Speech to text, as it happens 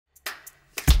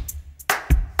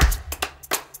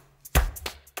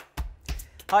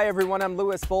Hi everyone, I'm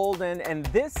Louis Bolden and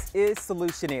this is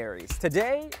Solutionaries.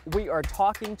 Today we are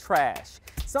talking trash.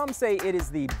 Some say it is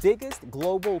the biggest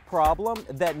global problem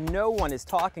that no one is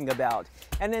talking about.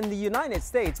 And in the United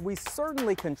States, we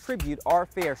certainly contribute our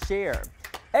fair share.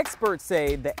 Experts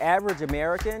say the average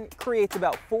American creates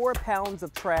about 4 pounds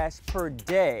of trash per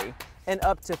day and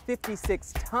up to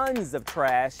 56 tons of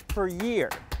trash per year.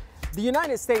 The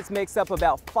United States makes up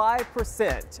about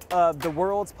 5% of the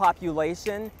world's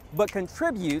population, but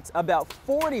contributes about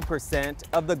 40%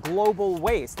 of the global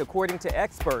waste, according to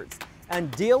experts.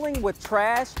 And dealing with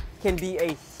trash can be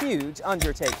a huge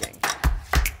undertaking.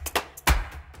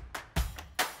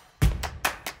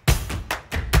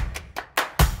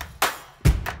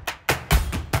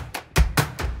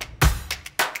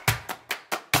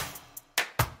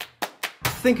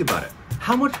 Think about it.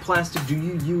 How much plastic do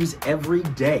you use every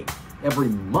day, every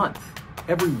month,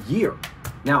 every year?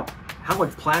 Now, how much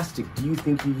plastic do you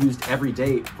think you used every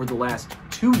day for the last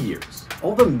 2 years?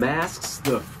 All the masks,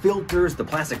 the filters, the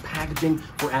plastic packaging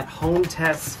for at-home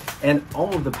tests, and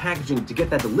all of the packaging to get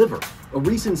that delivered. A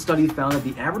recent study found that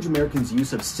the average American's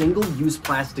use of single-use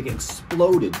plastic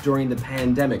exploded during the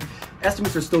pandemic.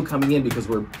 Estimates are still coming in because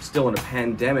we're still in a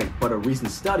pandemic, but a recent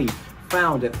study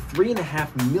found that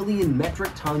 3.5 million metric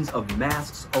tons of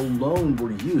masks alone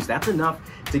were used. That's enough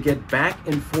to get back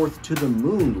and forth to the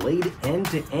moon, laid end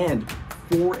to end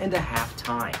 4.5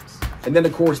 times. And then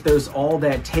of course there's all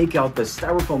that takeout, the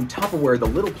styrofoam Tupperware, the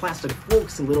little plastic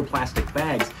forks and little plastic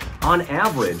bags. On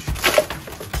average,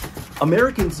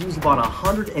 Americans use about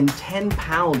 110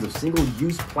 pounds of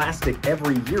single-use plastic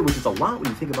every year, which is a lot when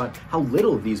you think about how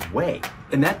little these weigh.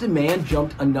 And that demand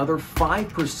jumped another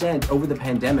 5% over the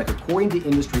pandemic. According to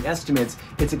industry estimates,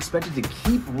 it's expected to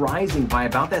keep rising by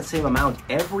about that same amount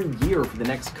every year for the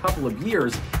next couple of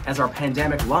years as our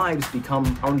pandemic lives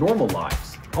become our normal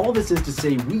lives. All this is to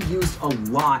say we used a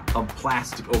lot of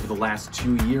plastic over the last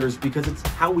 2 years because it's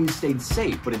how we stayed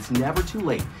safe, but it's never too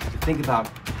late to think about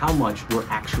how much we're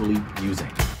actually using.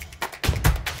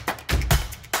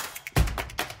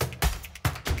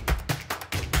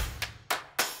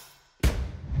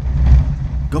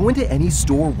 Go into any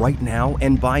store right now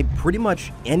and buy pretty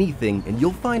much anything and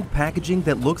you'll find packaging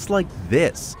that looks like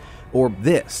this, or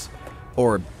this,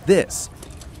 or this.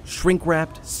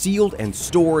 Shrink-wrapped, sealed, and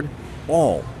stored,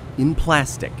 all in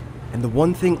plastic. And the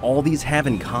one thing all these have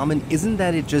in common isn't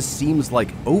that it just seems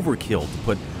like overkill to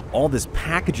put all this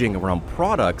packaging around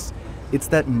products, it's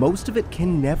that most of it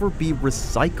can never be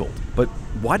recycled. But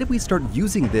why did we start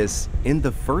using this in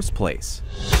the first place?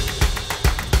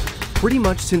 Pretty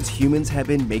much since humans have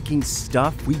been making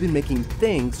stuff, we've been making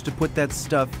things to put that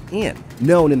stuff in,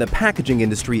 known in the packaging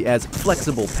industry as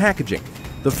flexible packaging.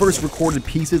 The first recorded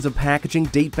pieces of packaging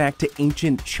date back to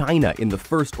ancient China in the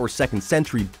 1st or 2nd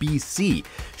century BC.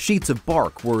 Sheets of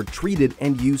bark were treated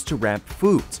and used to wrap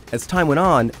foods. As time went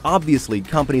on, obviously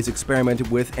companies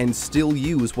experimented with and still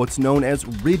use what's known as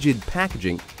rigid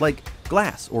packaging, like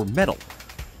glass or metal.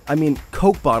 I mean,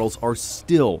 Coke bottles are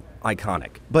still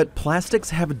iconic, but plastics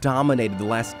have dominated the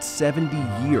last 70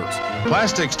 years.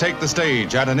 Plastics take the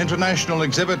stage at an international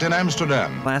exhibit in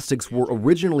Amsterdam. Plastics were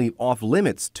originally off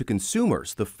limits to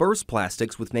consumers. The first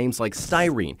plastics with names like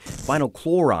styrene, vinyl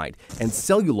chloride, and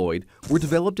celluloid were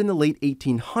developed in the late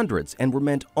 1800s and were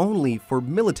meant only for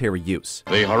military use.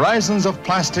 The horizons of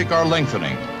plastic are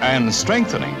lengthening and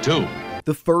strengthening too.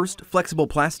 The first flexible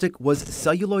plastic was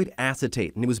celluloid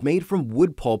acetate, and it was made from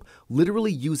wood pulp,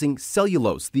 literally using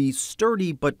cellulose, the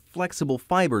sturdy but flexible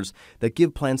fibers that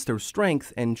give plants their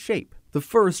strength and shape. The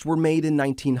first were made in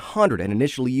 1900 and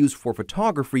initially used for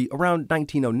photography around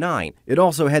 1909. It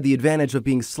also had the advantage of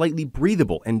being slightly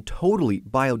breathable and totally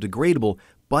biodegradable,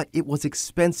 but it was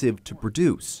expensive to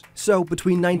produce. So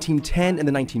between 1910 and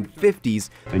the 1950s,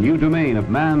 a new domain of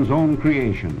man's own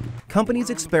creation, companies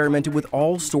experimented with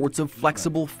all sorts of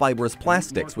flexible fibrous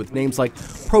plastics with names like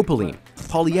propylene,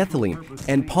 polyethylene,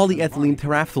 and polyethylene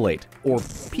terephthalate, or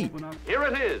PET. Here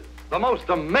it is, the most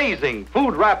amazing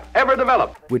food wrap ever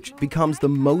developed, which becomes the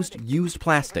most used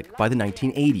plastic by the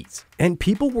 1980s. And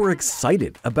people were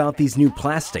excited about these new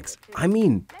plastics. I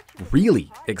mean, really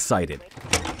excited.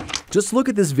 Just look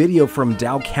at this video from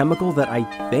Dow Chemical that I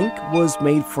think was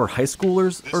made for high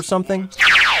schoolers or something.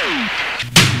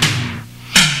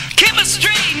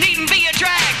 Chemistry needn't be a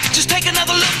drag. Just take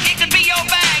another look, it could be your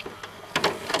bag.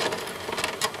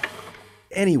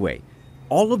 Anyway,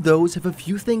 all of those have a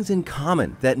few things in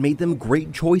common that made them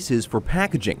great choices for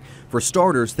packaging. For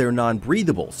starters, they're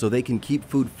non-breathable, so they can keep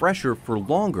food fresher for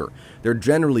longer. They're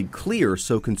generally clear,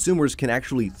 so consumers can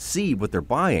actually see what they're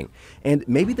buying. And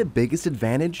maybe the biggest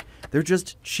advantage, they're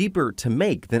just cheaper to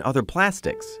make than other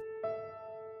plastics.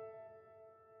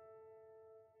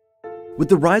 With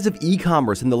the rise of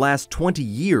e-commerce in the last 20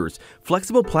 years,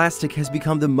 flexible plastic has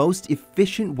become the most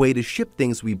efficient way to ship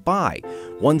things we buy.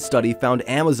 One study found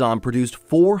Amazon produced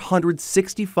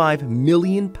 465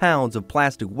 million pounds of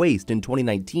plastic waste in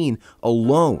 2019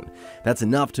 alone. That's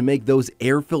enough to make those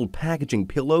air-filled packaging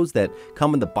pillows that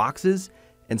come in the boxes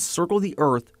and circle the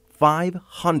earth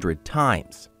 500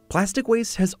 times. Plastic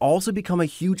waste has also become a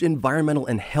huge environmental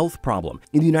and health problem.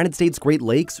 In the United States Great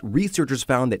Lakes, researchers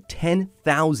found that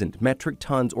 10,000 metric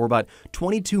tons, or about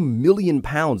 22 million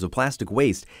pounds of plastic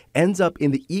waste, ends up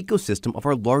in the ecosystem of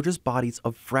our largest bodies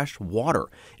of fresh water.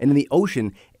 And in the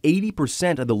ocean,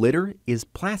 80% of the litter is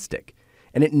plastic.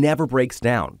 And it never breaks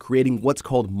down, creating what's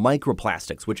called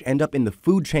microplastics, which end up in the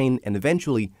food chain and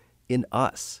eventually in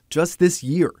us. Just this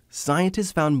year,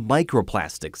 scientists found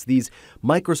microplastics, these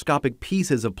microscopic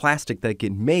pieces of plastic that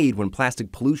get made when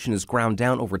plastic pollution is ground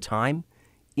down over time,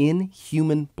 in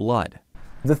human blood.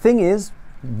 The thing is,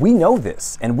 we know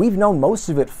this, and we've known most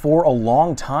of it for a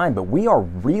long time, but we are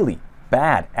really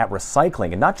bad at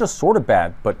recycling, and not just sort of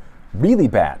bad, but really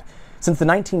bad. Since the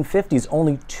 1950s,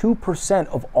 only 2%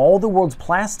 of all the world's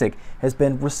plastic has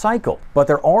been recycled. But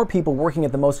there are people working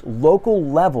at the most local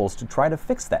levels to try to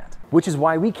fix that. Which is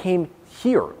why we came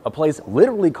here, a place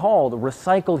literally called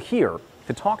Recycle Here,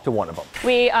 to talk to one of them.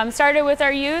 We started with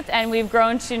our youth, and we've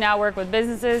grown to now work with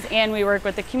businesses, and we work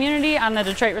with the community on the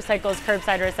Detroit Recycles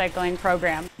curbside recycling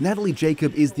program. Natalie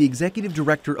Jacob is the executive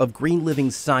director of Green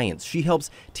Living Science. She helps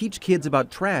teach kids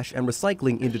about trash and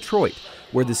recycling in Detroit,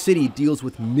 where the city deals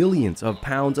with millions of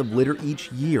pounds of litter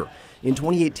each year. In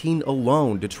 2018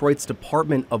 alone, Detroit's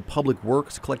Department of Public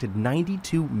Works collected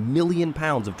 92 million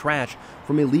pounds of trash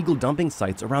from illegal dumping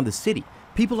sites around the city.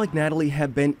 People like Natalie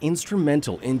have been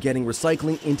instrumental in getting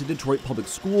recycling into Detroit public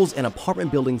schools and apartment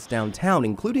buildings downtown,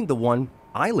 including the one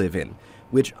I live in,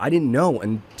 which I didn't know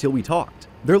until we talked.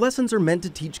 Their lessons are meant to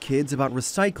teach kids about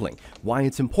recycling, why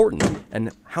it's important,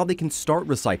 and how they can start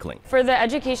recycling. For the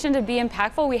education to be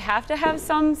impactful, we have to have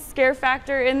some scare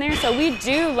factor in there, so we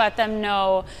do let them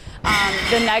know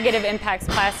the negative impacts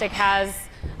plastic has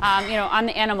on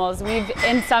the animals.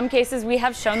 In some cases, we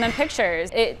have shown them pictures.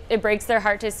 It breaks their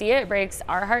heart to see it. It breaks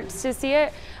our hearts to see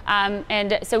it.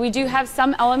 And so we do have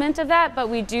some element of that, but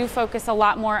we do focus a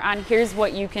lot more on here's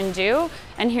what you can do,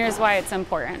 and here's why it's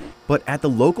important. But at the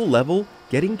local level,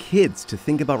 getting kids to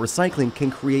think about recycling can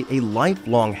create a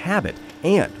lifelong habit,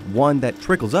 and one that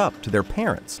trickles up to their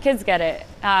parents. Kids get it.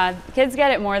 Kids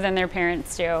get it more than their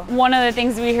parents do. One of the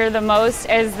things we hear the most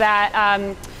is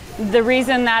that the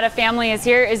reason that a family is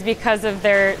here is because of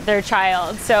their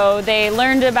child. So they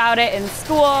learned about it in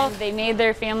school, they made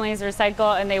their families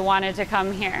recycle, and they wanted to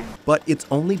come here. But it's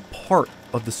only part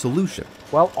of the solution.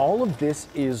 Well, all of this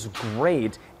is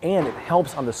great, and it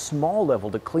helps on the small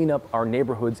level to clean up our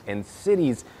neighborhoods and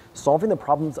cities. Solving the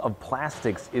problems of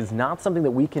plastics is not something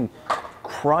that we can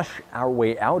crush our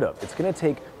way out of. It's going to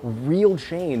take real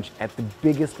change at the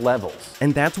biggest levels.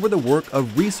 And that's where the work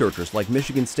of researchers like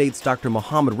Michigan State's Dr.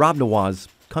 Mohammed Rabnawaz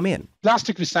come in.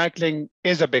 Plastic recycling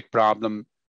is a big problem.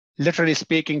 Literally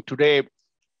speaking, today,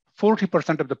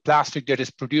 40% of the plastic that is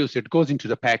produced, it goes into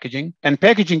the packaging. And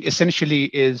packaging essentially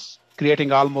is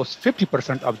creating almost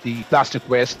 50% of the plastic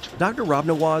waste. Dr.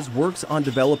 Rabnawaz works on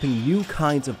developing new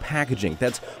kinds of packaging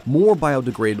that's more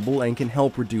biodegradable and can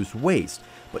help reduce waste.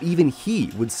 But even he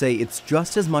would say it's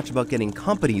just as much about getting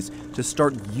companies to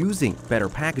start using better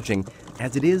packaging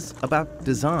as it is about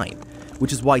design,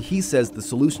 which is why he says the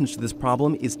solution to this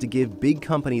problem is to give big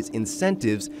companies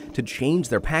incentives to change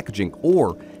their packaging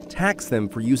or tax them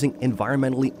for using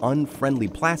environmentally unfriendly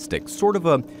plastic, sort of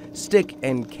a stick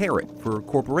and carrot for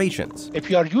corporations. If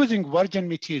you are using virgin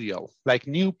material like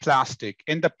new plastic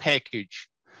in the package,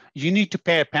 you need to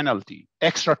pay a penalty,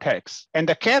 extra tax. And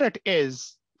the carrot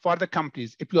is, for the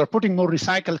companies, if you are putting more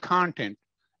recycled content,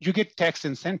 you get tax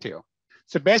incentive.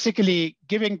 So basically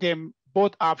giving them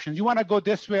both options. You want to go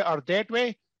this way or that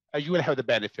way, you will have the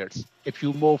benefits if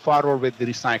you move forward with the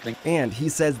recycling. And he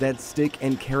says that stick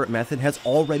and carrot method has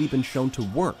already been shown to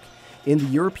work. In the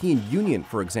European Union,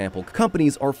 for example,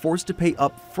 companies are forced to pay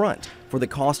up front for the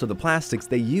cost of the plastics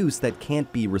they use that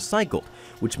can't be recycled,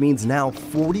 which means now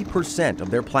 40% of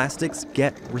their plastics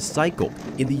get recycled.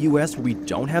 In the US, where we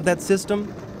don't have that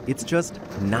system, it's just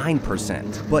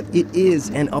 9%. But it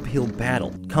is an uphill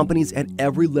battle. Companies at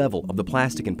every level of the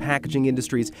plastic and packaging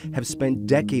industries have spent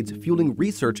decades fueling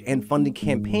research and funding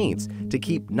campaigns to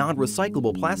keep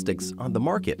non-recyclable plastics on the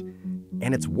market.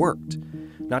 And it's worked.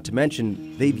 Not to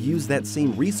mention, they've used that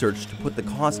same research to put the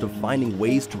cost of finding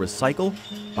ways to recycle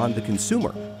on the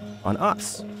consumer, on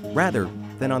us, rather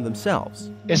than on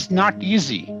themselves. It's not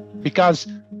easy because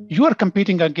you are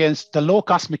competing against the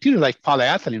low-cost material like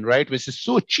polyethylene, right, which is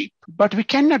so cheap. But we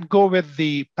cannot go with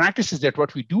the practices that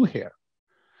what we do here.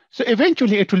 So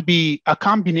eventually it will be a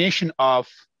combination of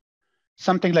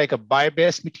something like a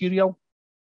bio-based material,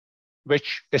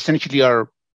 which essentially are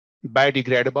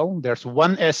biodegradable. There's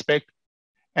one aspect.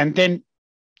 And then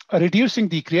reducing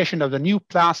the creation of the new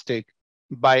plastic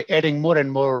by adding more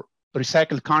and more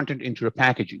recycled content into your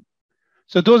packaging.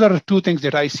 So those are the two things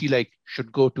that I see like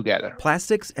should go together.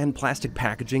 Plastics and plastic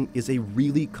packaging is a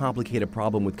really complicated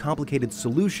problem with complicated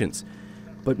solutions.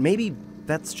 But maybe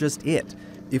that's just it.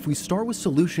 If we start with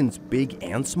solutions big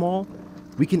and small,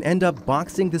 we can end up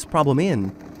boxing this problem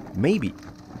in, maybe,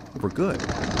 for good.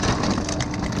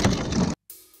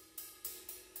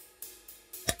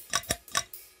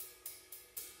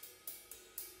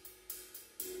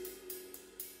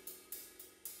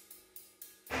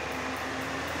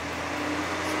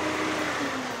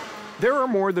 There are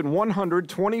more than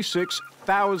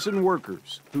 126,000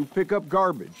 workers who pick up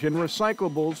garbage and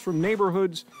recyclables from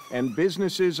neighborhoods and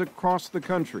businesses across the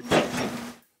country.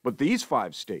 But these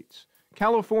 5 states,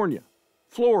 California,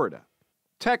 Florida,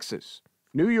 Texas,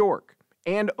 New York,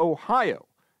 and Ohio,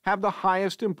 have the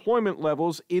highest employment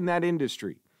levels in that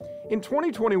industry. In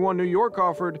 2021, New York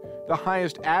offered the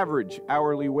highest average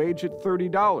hourly wage at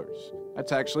 $30.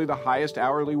 That's actually the highest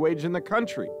hourly wage in the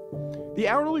country. The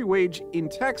hourly wage in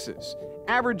Texas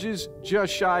averages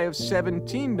just shy of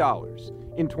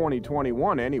 $17 in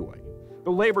 2021 anyway.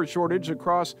 The labor shortage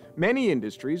across many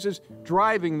industries is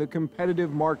driving the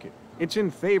competitive market. It's in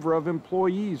favor of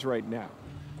employees right now.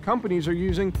 Companies are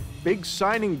using big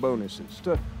signing bonuses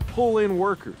to pull in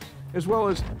workers, as well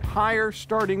as higher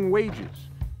starting wages.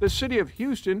 The city of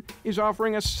Houston is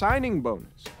offering a signing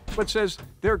bonus, but says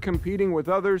they're competing with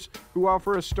others who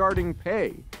offer a starting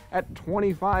pay at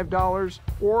 $25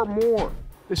 or more.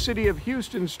 The city of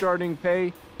Houston's starting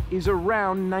pay is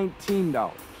around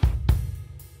 $19.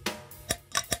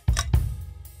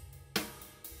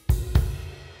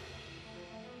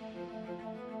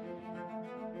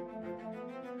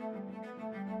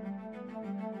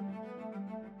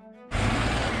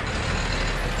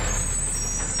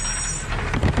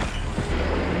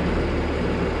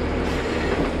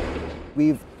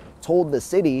 We've told the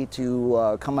city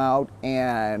to come out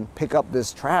and pick up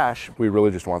this trash. We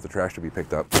really just want the trash to be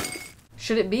picked up.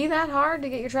 Should it be that hard to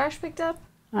get your trash picked up?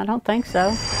 I don't think so.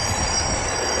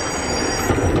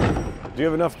 Do you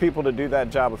have enough people to do that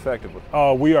job effectively?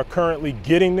 We are currently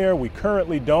getting there. We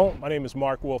currently don't. My name is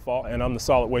Mark Wolfall, and I'm the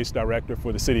Solid Waste Director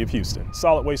for the City of Houston.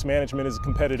 Solid waste management is a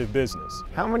competitive business.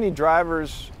 How many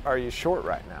drivers are you short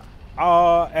right now?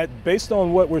 Based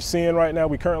on what we're seeing right now,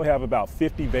 we currently have about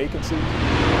 50 vacancies.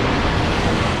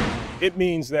 It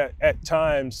means that at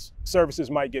times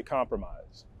services might get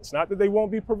compromised. It's not that they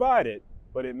won't be provided,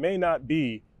 but it may not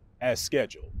be as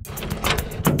scheduled.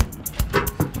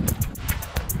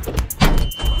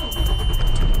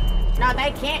 No,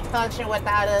 they can't function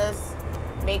without us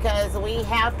because we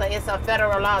have to, it's a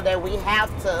federal law that we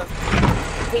have to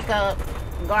pick up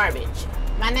garbage.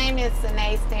 My name is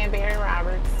Sanae Stanberry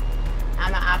Roberts.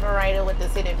 I'm an operator with the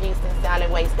City of Houston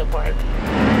Solid Waste Department.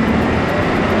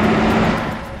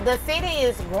 The city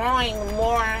is growing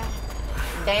more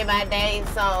day by day,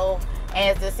 so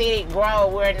as the city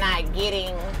grows, we're not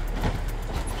getting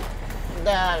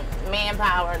the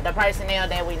manpower, the personnel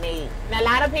that we need. And a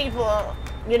lot of people,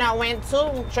 you know, went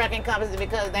to trucking companies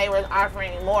because they were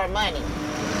offering more money.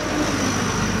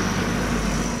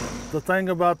 The thing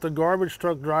about the garbage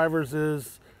truck drivers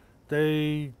is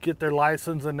they get their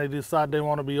license and they decide they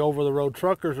want to be over-the-road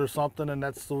truckers or something, and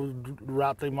that's the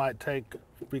route they might take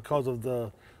because of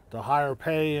the higher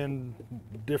pay and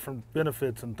different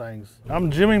benefits and things.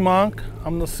 I'm Jimmy Monk.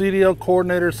 I'm the CDL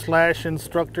coordinator /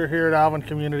 instructor here at Alvin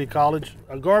Community College.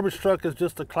 A garbage truck is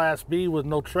just a Class B with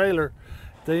no trailer.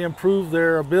 They improve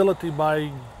their ability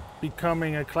by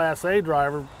becoming a Class A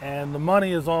driver, and the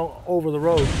money is all over the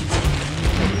road.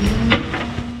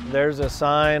 There's a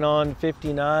sign on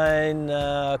 59,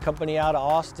 a company out of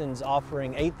Austin's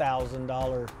offering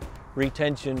 $8,000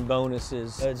 retention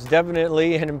bonuses. It's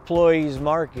definitely an employee's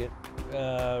market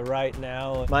right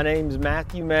now. My name's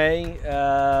Matthew May.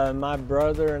 My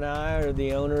brother and I are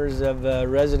the owners of a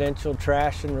residential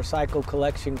trash and recycle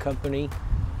collection company,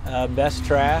 Best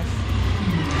Trash.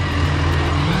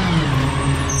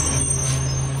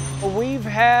 We've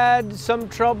had some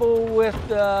trouble with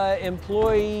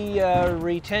employee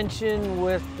retention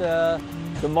with the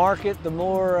market. The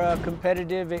more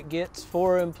competitive it gets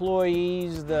for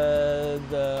employees,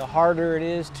 the harder it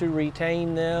is to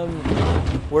retain them.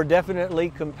 We're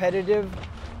definitely competitive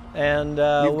And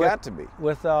You've got to be.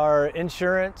 With our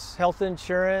insurance, health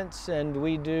insurance, and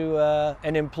we do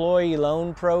an employee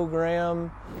loan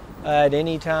program. At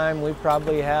any time, we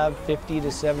probably have $50,000 to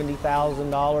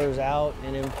 $70,000 out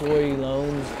in employee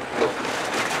loans.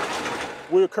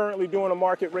 We're currently doing a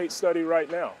market rate study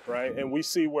right now, right? And we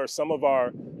see where some of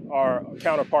our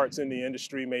counterparts in the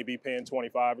industry may be paying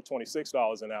 $25 or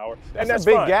 $26 an hour. And that's a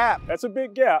big fine. gap. That's a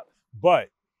big gap. But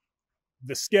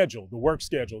the schedule, the work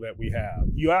schedule that we have,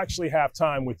 you actually have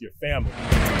time with your family.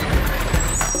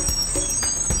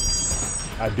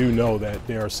 I do know that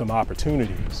there are some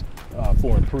opportunities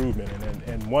for improvement.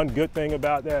 And one good thing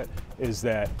about that is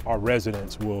that our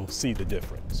residents will see the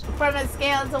difference. From a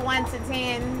scale to 1 to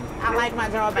 10, I like my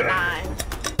job a 9.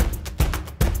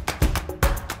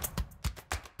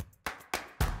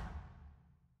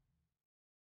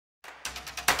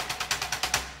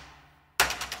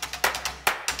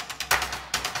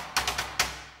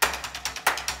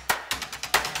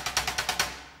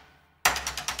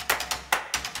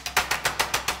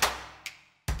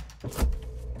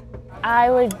 I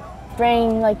would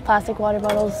bring like plastic water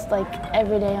bottles like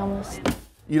every day almost.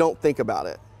 You don't think about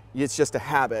it. It's just a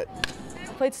habit. I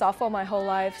played softball my whole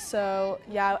life, so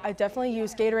yeah, I definitely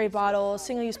use Gatorade bottles,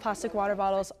 single-use plastic water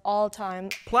bottles all the time.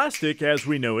 Plastic, as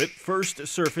we know it, first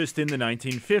surfaced in the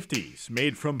 1950s,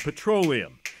 made from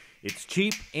petroleum. It's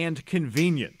cheap and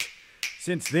convenient.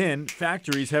 Since then,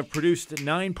 factories have produced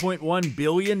 9.1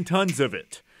 billion tons of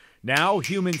it. Now,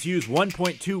 humans use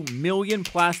 1.2 million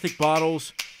plastic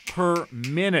bottles per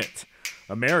minute.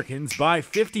 Americans buy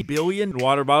 50 billion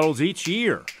water bottles each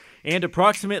year, and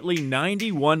approximately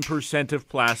 91% of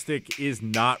plastic is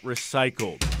not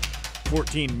recycled.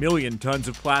 14 million tons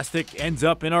of plastic ends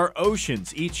up in our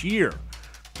oceans each year.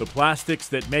 The plastics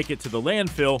that make it to the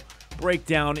landfill break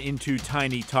down into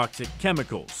tiny toxic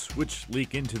chemicals, which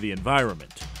leak into the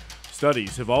environment.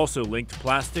 Studies have also linked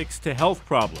plastics to health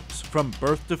problems, from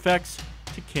birth defects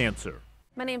to cancer.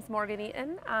 My name's Morgan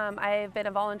Eaton. I've been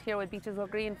a volunteer with Beaches Go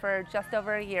Green for just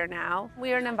over a year now.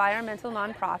 We are an environmental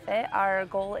nonprofit. Our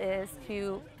goal is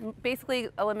to basically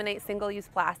eliminate single-use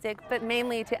plastic, but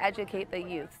mainly to educate the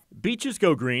youth. Beaches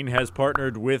Go Green has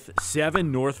partnered with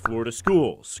 7 North Florida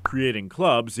schools, creating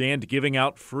clubs and giving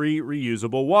out free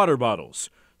reusable water bottles,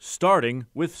 starting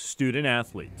with student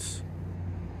athletes.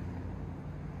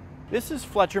 This is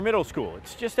Fletcher Middle School.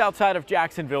 It's just outside of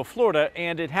Jacksonville, Florida,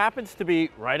 and it happens to be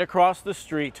right across the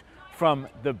street from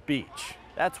the beach.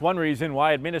 That's one reason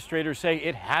why administrators say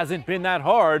it hasn't been that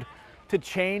hard to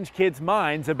change kids'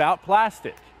 minds about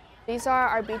plastic. These are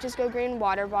our Beaches Go Green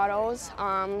water bottles.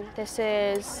 This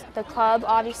is the club,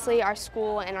 obviously, our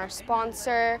school, and our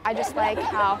sponsor. I just like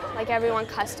how everyone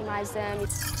customized them.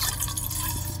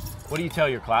 What do you tell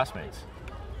your classmates?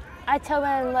 I tell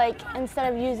them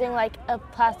instead of using a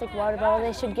plastic water bottle,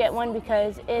 they should get one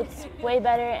because it's way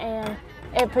better and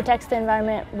it protects the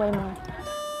environment way more.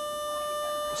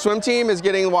 Swim team is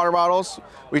getting water bottles.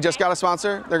 We just got a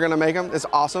sponsor. They're going to make them. It's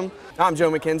awesome. I'm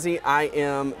Joe McKenzie. I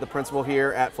am the principal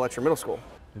here at Fletcher Middle School.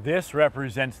 This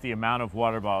represents the amount of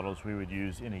water bottles we would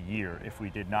use in a year if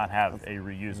we did not have a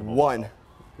reusable bottle.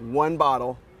 One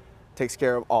bottle takes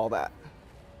care of all that.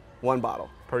 One bottle.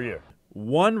 Per year.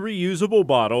 One reusable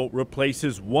bottle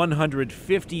replaces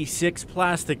 156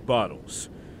 plastic bottles.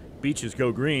 Beaches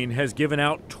Go Green has given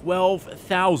out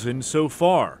 12,000 so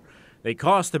far. They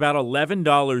cost about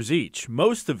 $11 each.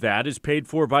 Most of that is paid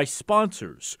for by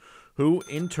sponsors, who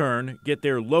in turn get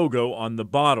their logo on the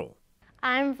bottle.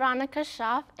 I'm Veronica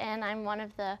Schaff, and I'm one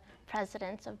of the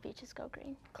presidents of Beaches Go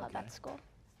Green Club at school.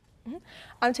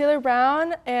 I'm Taylor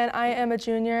Brown, and I am a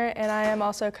junior, and I am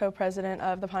also co-president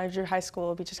of the Ponte Drew High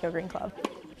School Beaches Go Green Club.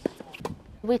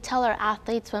 We tell our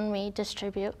athletes when we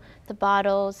distribute the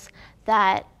bottles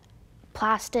that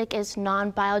plastic is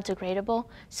non-biodegradable,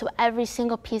 so every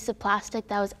single piece of plastic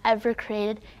that was ever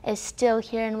created is still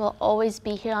here and will always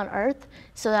be here on Earth,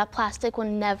 so that plastic will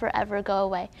never ever go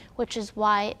away, which is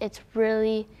why it's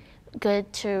really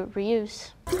good to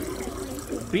reuse.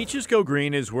 Beaches Go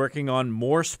Green is working on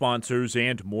more sponsors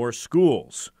and more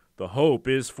schools. The hope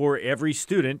is for every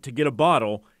student to get a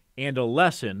bottle and a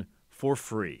lesson for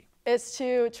free. It's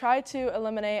to try to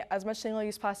eliminate as much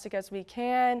single-use plastic as we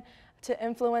can, to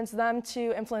influence them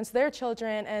to influence their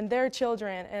children and their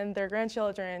children and their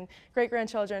grandchildren,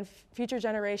 great-grandchildren, future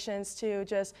generations to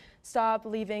just stop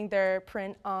leaving their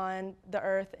print on the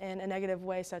earth in a negative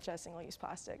way, such as single-use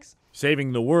plastics.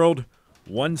 Saving the world,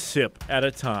 one sip at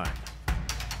a time.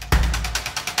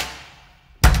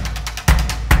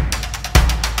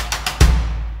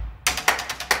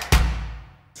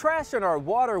 Trash in our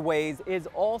waterways is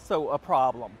also a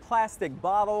problem. Plastic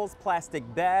bottles, plastic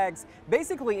bags,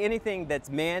 basically anything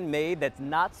that's man-made that's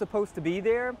not supposed to be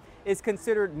there is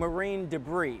considered marine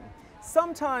debris.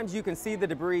 Sometimes you can see the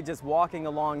debris just walking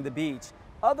along the beach.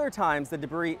 Other times the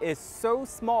debris is so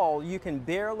small you can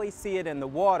barely see it in the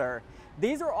water.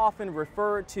 These are often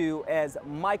referred to as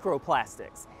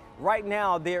microplastics. Right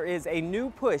now, there is a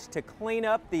new push to clean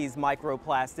up these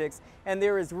microplastics, and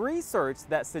there is research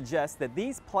that suggests that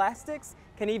these plastics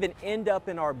can even end up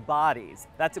in our bodies.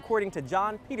 That's according to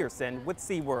John Peterson with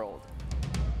SeaWorld.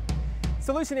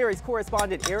 Solutionaries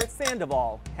correspondent Eric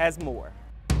Sandoval has more.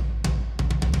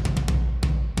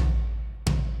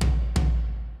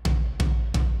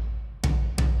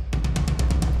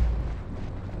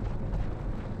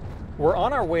 We're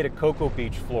on our way to Cocoa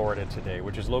Beach, Florida today,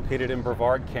 which is located in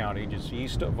Brevard County, just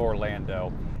east of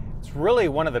Orlando. It's really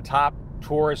one of the top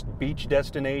tourist beach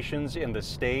destinations in the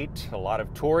state. A lot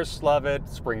of tourists love it,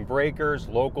 spring breakers,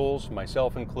 locals,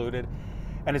 myself included.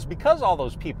 And it's because all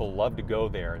those people love to go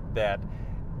there that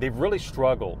they've really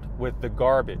struggled with the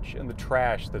garbage and the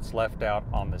trash that's left out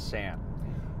on the sand.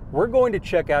 We're going to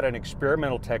check out an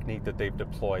experimental technique that they've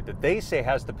deployed that they say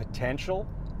has the potential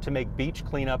to make beach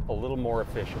cleanup a little more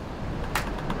efficient.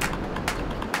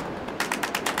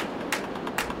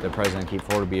 The president of Keep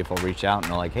Florida Beautiful reached out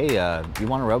and they're like, hey, you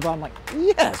want a robot? I'm like,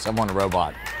 yes, I want a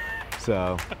robot.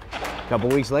 So a couple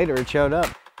weeks later, it showed up.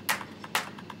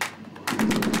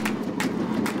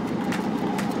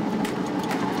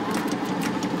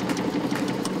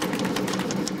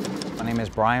 My name is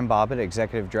Brian Bobbitt,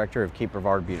 Executive Director of Keep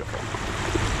Brevard Beautiful.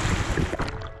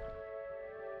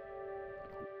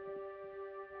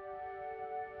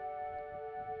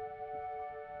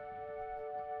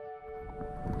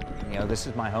 You know, this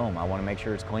is my home. I want to make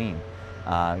sure it's clean.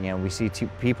 You know, we see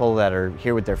people that are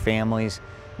here with their families.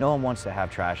 No one wants to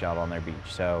have trash out on their beach.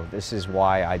 So this is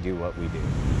why I do what we do.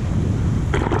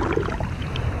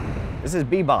 This is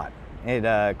Bee-Bot.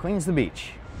 It cleans the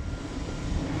beach.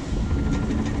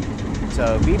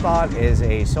 So Bee-Bot is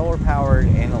a solar-powered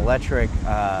and electric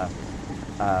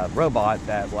robot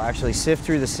that will actually sift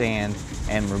through the sand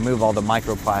and remove all the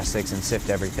microplastics and sift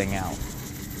everything out.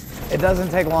 It doesn't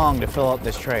take long to fill up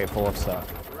this tray full of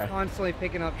stuff. We're constantly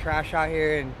picking up trash out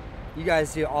here, and you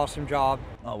guys do an awesome job.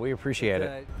 Oh, we appreciate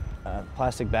it.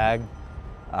 Plastic bag,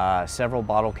 several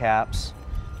bottle caps,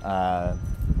 a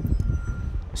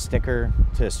sticker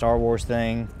to a Star Wars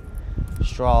thing,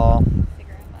 straw,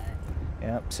 cigarette butt.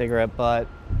 Yep, cigarette butt,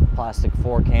 plastic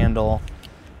fork handle,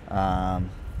 a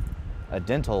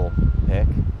dental pick.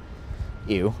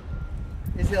 Ew.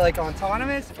 Is it like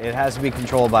autonomous? It has to be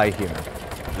controlled by a human.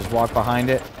 Just walk behind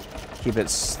it, keep it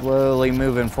slowly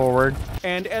moving forward.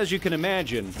 And as you can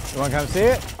imagine, you want to come see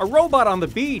it? A robot on the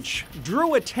beach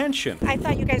drew attention. I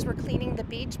thought you guys were cleaning the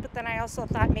beach, but then I also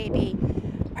thought maybe,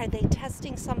 are they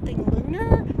testing something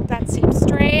lunar? That seems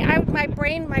strange.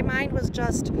 My mind was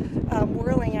just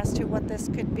whirling as to what this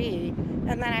could be.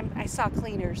 And then I saw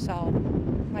cleaners, so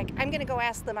like, I'm gonna go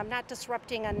ask them. I'm not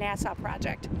disrupting a NASA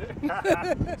project.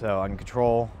 So I can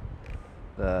control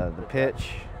the pitch,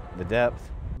 the depth.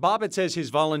 Bobbitt says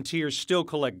his volunteers still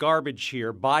collect garbage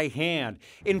here by hand.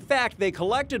 In fact, they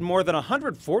collected more than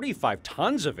 145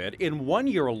 tons of it in 1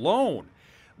 year alone.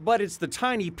 But it's the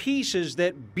tiny pieces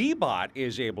that Bee-Bot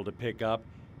is able to pick up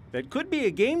that could be a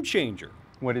game changer.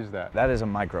 What is that? That is a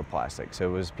microplastic. So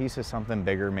it was a piece of something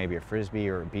bigger, maybe a Frisbee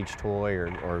or a beach toy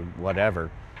or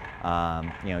whatever.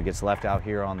 You know, it gets left out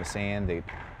here on the sand, it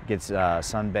gets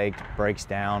sun-baked, breaks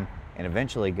down, and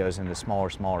eventually goes into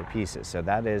smaller pieces. So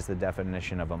that is the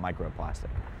definition of a microplastic.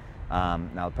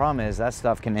 Now the problem is that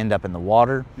stuff can end up in the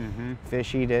water.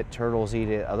 Fish eat it, turtles eat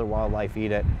it, other wildlife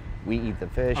eat it. We eat the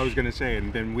fish. I was going to say,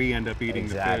 and then we end up eating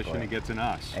the fish and it gets in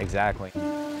us. Exactly.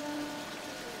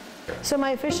 So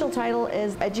my official title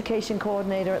is Education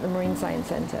Coordinator at the Marine Science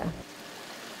Center.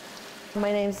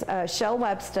 My name's Shell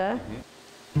Webster.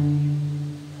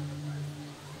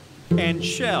 And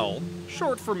Shell,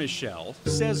 short for Michelle,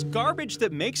 says garbage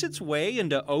that makes its way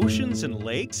into oceans and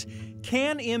lakes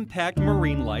can impact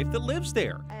marine life that lives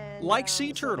there, like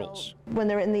sea turtles. When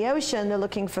they're in the ocean, they're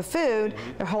looking for food,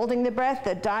 they're holding their breath,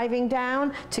 they're diving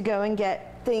down to go and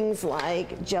get things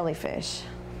like jellyfish.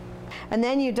 And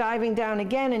then you're diving down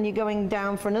again and you're going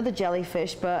down for another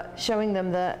jellyfish, but showing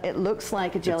them that it looks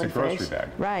like a jellyfish. It's a grocery bag.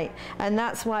 Right. And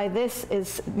that's why this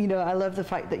is, you know, I love the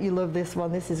fact that you love this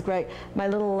one. This is great. My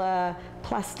little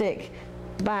plastic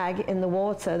bag in the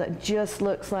water that just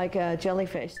looks like a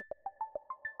jellyfish.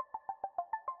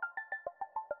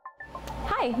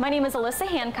 Hi, my name is Alyssa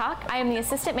Hancock. I am the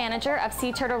Assistant Manager of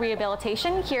Sea Turtle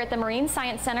Rehabilitation here at the Marine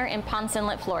Science Center in Ponce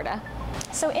Inlet, Florida.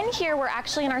 So in here, we're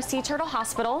actually in our sea turtle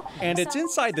hospital. And it's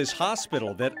inside this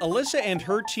hospital that Alyssa and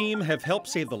her team have helped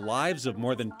save the lives of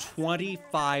more than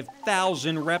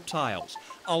 25,000 reptiles.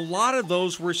 A lot of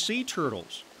those were sea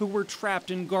turtles who were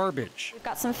trapped in garbage. We've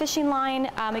got some fishing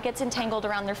line. It gets entangled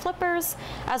around their flippers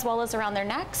as well as around their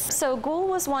necks. So Ghoul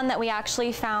was one that we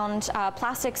actually found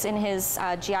plastics in his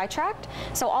GI tract.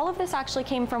 So all of this actually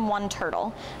came from one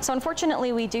turtle. So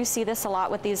unfortunately, we do see this a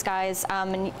lot with these guys.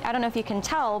 And I don't know if you can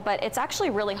tell, but it's actually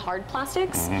really hard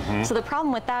plastics. So the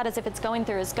problem with that is if it's going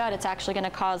through his gut, it's actually going to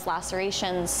cause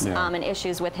lacerations and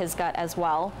issues with his gut as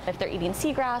well. If they're eating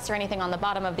seagrass or anything on the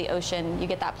bottom of the ocean, you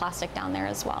get that plastic down there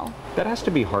as well. That has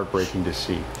to be heartbreaking to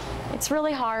see. It's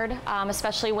really hard,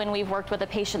 especially when we've worked with a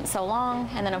patient so long,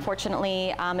 and then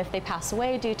unfortunately, if they pass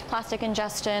away due to plastic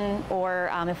ingestion, or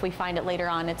if we find it later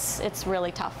on, it's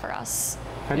really tough for us.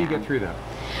 How do you get through that?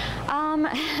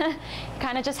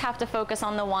 Kind of just have to focus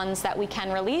on the ones that we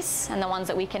can release and the ones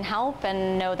that we can help,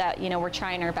 and know that we're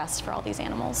trying our best for all these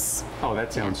animals. Oh,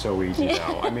 that sounds so easy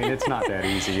though. I mean, it's not that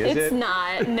easy, is it? It's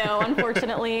not, no,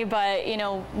 unfortunately, but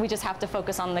we just have to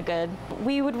focus on the good.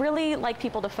 We would really like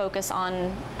people to focus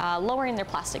on lowering their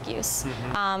plastic use.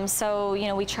 So,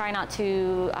 we try not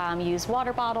to use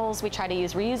water bottles. We try to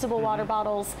use reusable water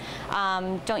bottles.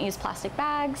 Don't use plastic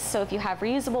bags. So if you have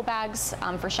reusable bags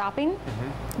for shopping,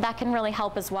 that can really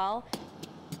help as well.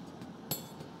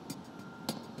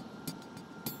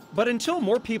 But until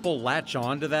more people latch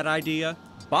on to that idea,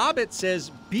 Bobbitt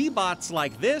says bee-bots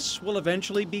like this will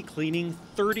eventually be cleaning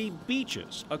 30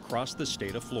 beaches across the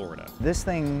state of Florida. This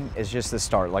thing is just the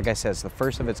start. Like I said, it's the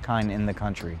first of its kind in the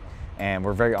country, and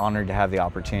we're very honored to have the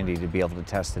opportunity to be able to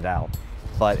test it out.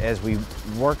 But as we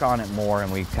work on it more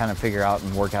and we kind of figure out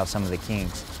and work out some of the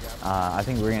kinks, I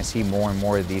think we're going to see more and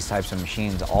more of these types of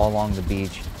machines all along the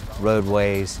beach,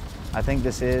 roadways. I think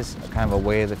this is kind of a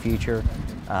way of the future,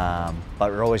 but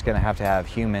we're always going to have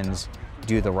humans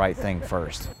do the right thing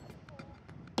first.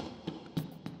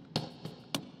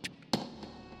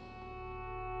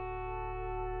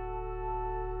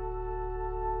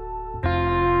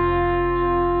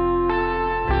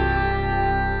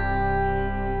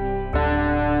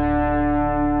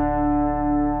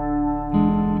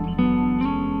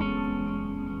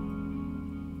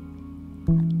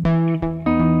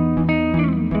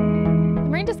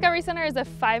 Center is a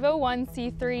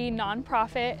 501c3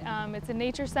 nonprofit. It's a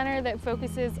nature center that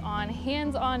focuses on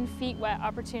hands-on, feet-wet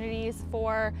opportunities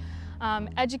for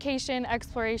education,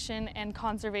 exploration, and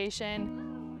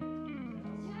conservation.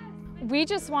 We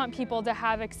just want people to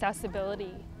have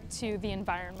accessibility to the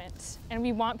environment, and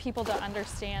we want people to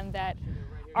understand that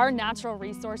our natural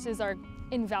resources are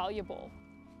invaluable.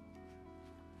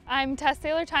 I'm Tess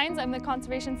Saylor-Tynes. I'm the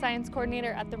Conservation Science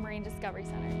Coordinator at the Marine Discovery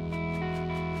Center.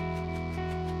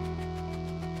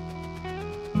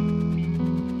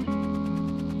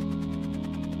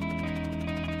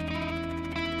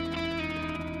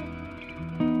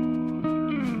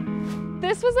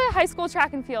 This was a high school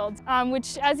track and field,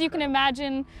 which, as you can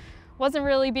imagine, wasn't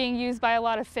really being used by a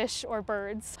lot of fish or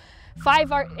birds.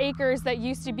 5 acres that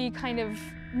used to be kind of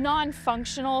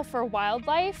non-functional for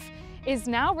wildlife is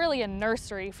now really a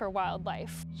nursery for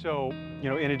wildlife. So,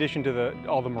 in addition to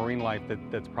all the marine life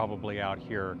that's probably out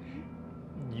here,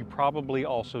 you probably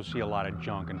also see a lot of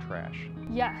junk and trash.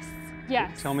 Yes,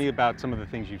 yes. Tell me about some of the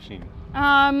things you've seen.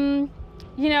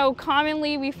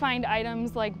 Commonly we find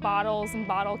items like bottles and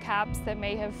bottle caps that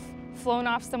may have flown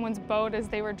off someone's boat as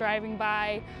they were driving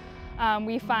by.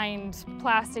 We find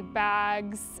plastic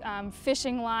bags.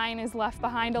 Fishing line is left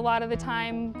behind a lot of the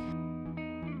time.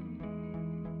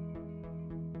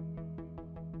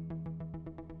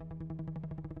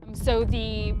 So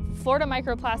the Florida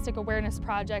Microplastic Awareness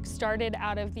Project started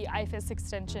out of the IFAS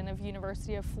extension of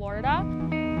University of Florida.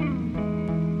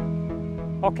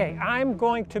 Okay, I'm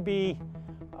going to be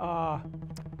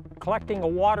collecting a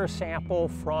water sample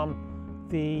from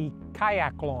the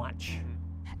kayak launch.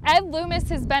 Ed Loomis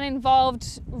has been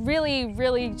involved really,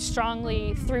 really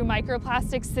strongly through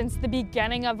microplastics since the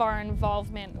beginning of our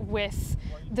involvement with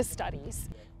the studies.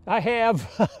 I have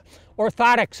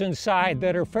orthotics inside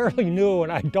that are fairly new,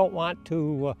 and I don't want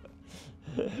to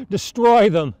destroy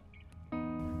them.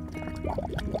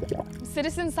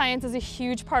 Citizen science is a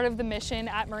huge part of the mission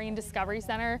at Marine Discovery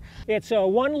Center. It's a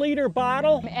 1-liter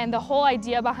bottle. And the whole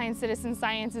idea behind citizen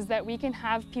science is that we can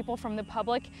have people from the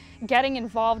public getting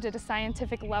involved at a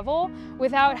scientific level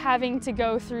without having to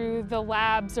go through the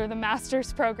labs or the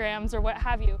master's programs or what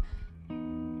have you.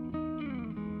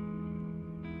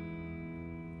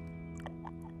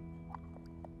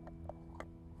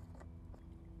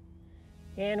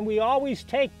 And we always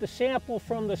take the sample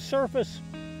from the surface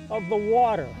of the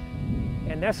water.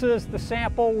 And this is the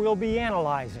sample we'll be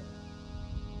analyzing.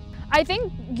 I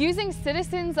think using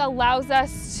citizens allows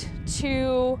us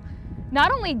to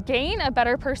not only gain a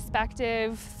better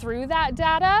perspective through that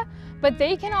data, but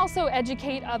they can also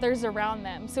educate others around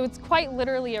them. So it's quite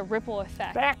literally a ripple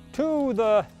effect. Back to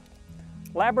the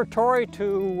laboratory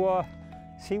to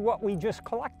see what we just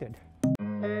collected.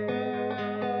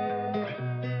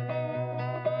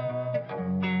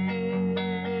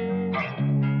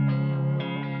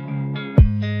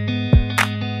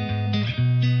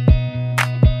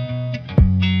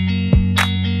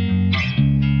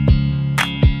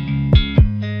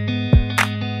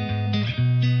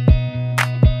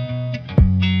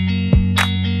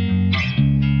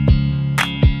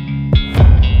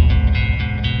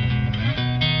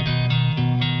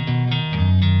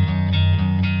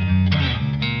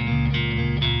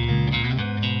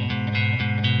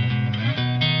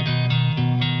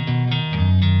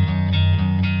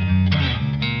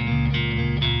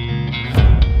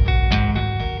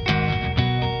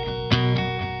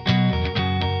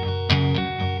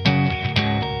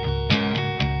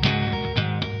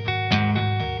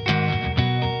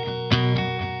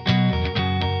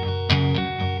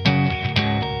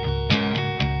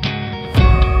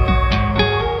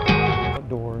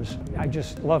 I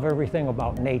just love everything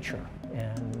about nature,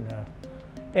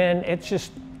 and it's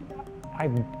just,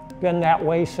 I've been that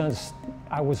way since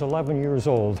I was 11 years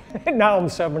old. Now I'm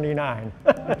 79.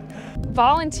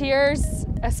 Volunteers,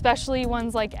 especially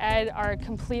ones like Ed, are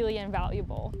completely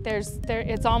invaluable.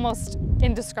 It's almost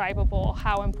indescribable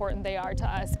how important they are to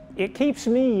us. It keeps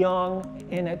me young,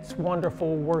 and it's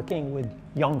wonderful working with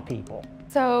young people.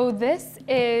 So this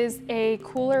is a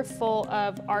cooler full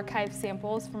of archive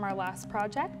samples from our last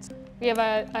project. We have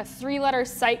a 3-letter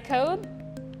site code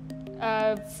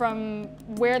from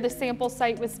where the sample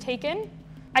site was taken.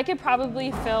 I could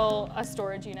probably fill a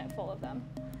storage unit full of them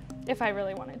if I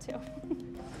really wanted to.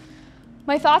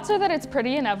 My thoughts are that it's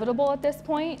pretty inevitable at this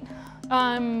point,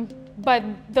 but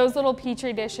those little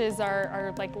petri dishes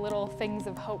are like little things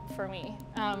of hope for me.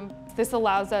 This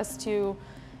allows us to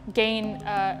gain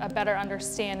a better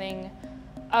understanding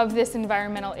of this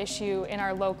environmental issue in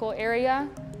our local area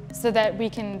so that we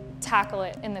can tackle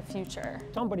it in the future.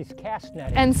 Somebody's cast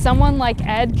netting. And someone like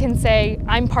Ed can say,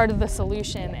 I'm part of the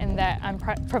solution and that I'm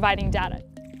providing data.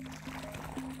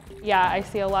 Yeah, I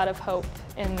see a lot of hope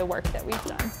in the work that we've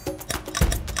done.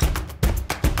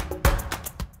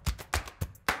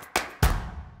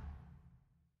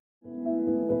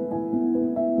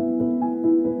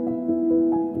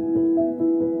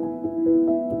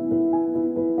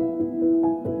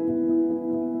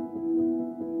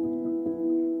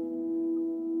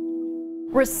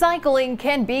 Recycling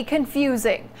can be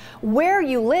confusing. Where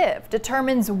you live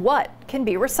determines what can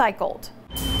be recycled.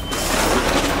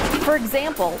 For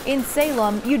example, in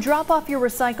Salem, you drop off your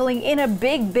recycling in a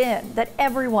big bin that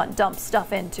everyone dumps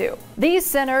stuff into. These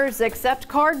centers accept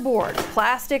cardboard,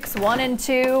 plastics 1 and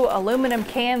 2, aluminum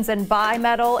cans and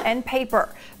bimetal, and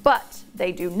paper, but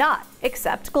they do not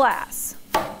accept glass.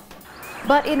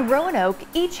 But in Roanoke,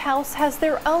 each house has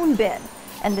their own bin,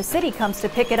 and the city comes to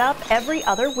pick it up every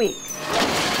other week.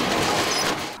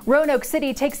 Roanoke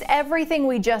City takes everything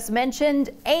we just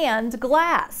mentioned and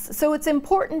glass, so it's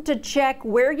important to check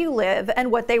where you live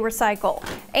and what they recycle.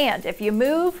 And if you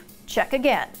move, check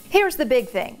again. Here's the big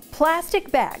thing.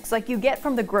 Plastic bags like you get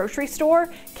from the grocery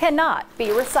store cannot be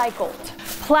recycled.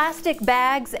 Plastic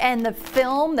bags and the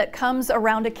film that comes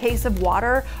around a case of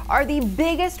water are the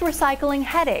biggest recycling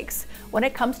headaches when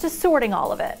it comes to sorting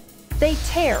all of it. They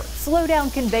tear, slow down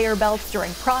conveyor belts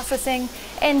during processing,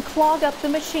 and clog up the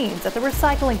machines at the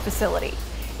recycling facility.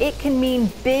 It can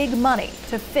mean big money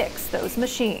to fix those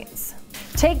machines.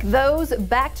 Take those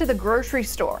back to the grocery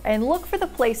store and look for the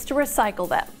place to recycle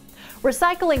them.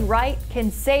 Recycling right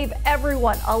can save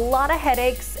everyone a lot of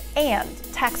headaches and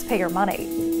taxpayer money.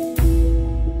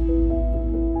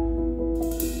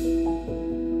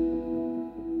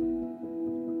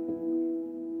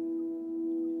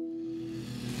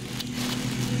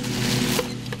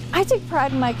 I take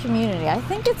pride in my community. I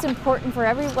think it's important for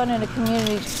everyone in a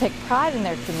community to take pride in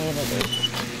their community.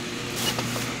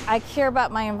 I care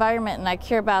about my environment and I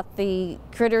care about the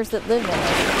critters that live in it.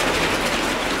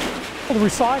 The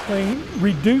recycling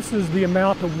reduces the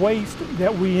amount of waste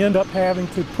that we end up having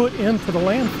to put into the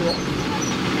landfill.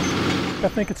 I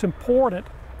think it's important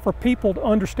for people to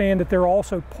understand that they're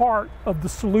also part of the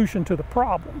solution to the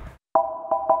problem.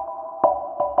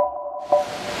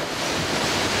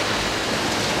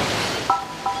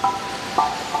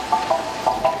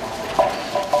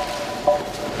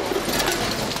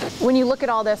 When you look at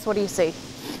all this, what do you see?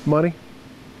 Money.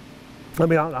 I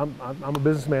mean, I'm a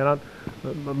businessman.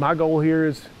 My goal here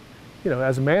is, you know,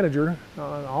 as a manager,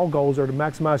 all goals are to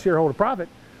maximize shareholder profit.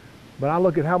 But I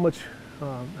look at how much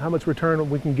return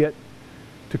we can get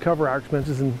to cover our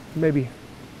expenses and maybe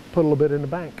put a little bit in the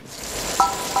bank.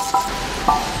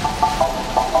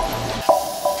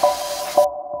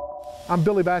 I'm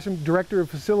Billy Basham, Director of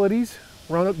Facilities,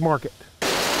 Roanoke Market.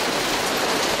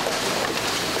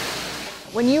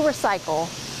 When you recycle,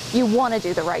 you want to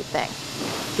do the right thing.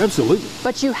 Absolutely.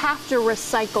 But you have to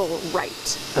recycle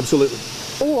right. Absolutely.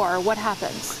 Or what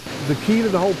happens? The key to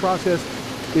the whole process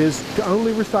is to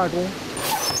only recycle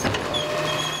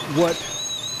what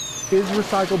is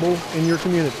recyclable in your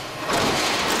community.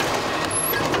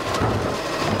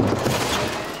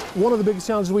 One of the biggest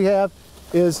challenges we have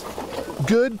is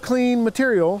good, clean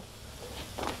material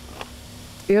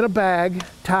in a bag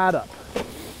tied up.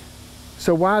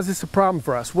 So why is this a problem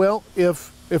for us? Well,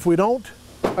 if we don't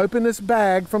open this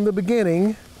bag from the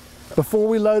beginning, before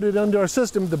we load it into our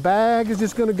system, the bag is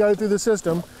just going to go through the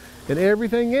system and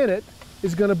everything in it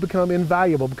is going to become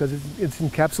invaluable because it's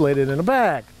encapsulated in a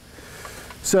bag.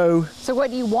 So what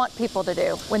do you want people to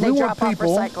do when they drop off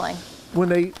recycling?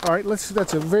 All right,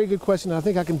 that's a very good question. I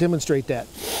think I can demonstrate that.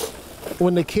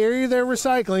 When they carry their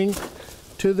recycling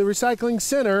to the recycling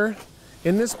center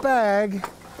in this bag,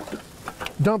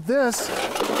 dump this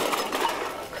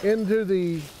into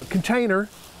the container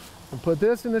and put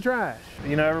this in the trash.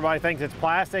 You know, everybody thinks it's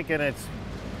plastic and it's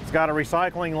got a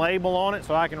recycling label on it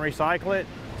so I can recycle it.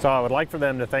 So I would like for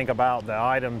them to think about the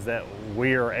items that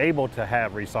we are able to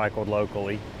have recycled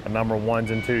locally. Number 1s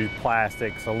and 2s,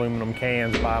 plastics, aluminum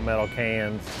cans, bimetal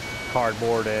cans,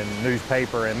 cardboard and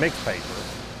newspaper and mixed paper.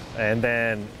 And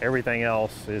then everything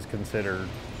else is considered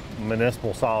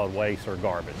municipal solid waste or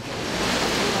garbage.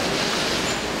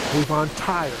 We find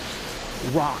tires,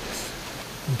 rocks,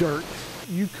 dirt.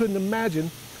 You couldn't imagine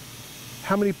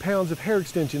how many pounds of hair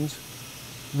extensions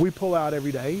we pull out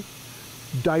every day.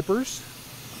 Diapers,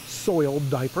 soiled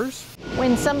diapers.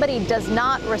 When somebody does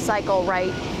not recycle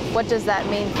right, what does that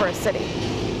mean for a city?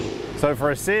 So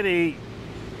for a city,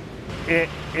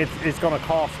 it's going to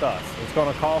cost us. It's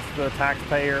going to cost the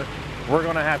taxpayer. We're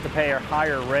going to have to pay a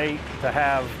higher rate to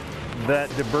have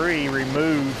that debris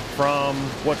removed from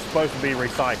what's supposed to be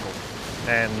recycled.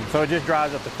 And so it just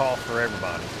drives up the cost for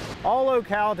everybody. All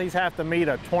localities have to meet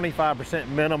a 25%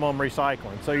 minimum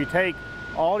recycling. So you take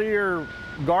all your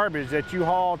garbage that you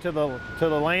haul to the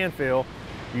landfill,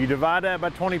 you divide that by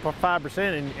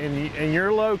 25%, and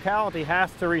your locality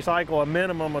has to recycle a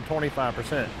minimum of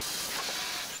 25%.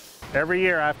 Every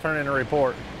year I've turned in a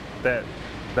report that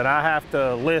I have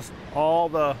to list all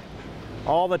the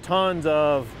tons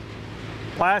of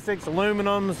plastics,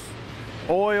 aluminums,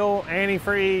 oil,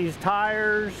 antifreeze,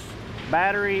 tires,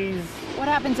 batteries. What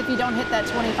happens if you don't hit that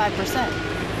 25%?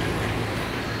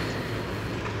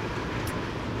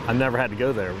 I've never had to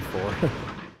go there before.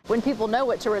 When people know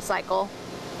what to recycle,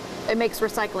 it makes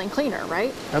recycling cleaner,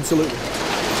 right? Absolutely.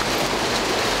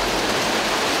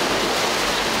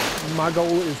 My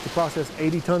goal is to process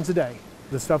 80 tons a day.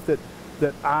 The stuff that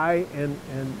I and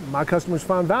my customers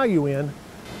find value in,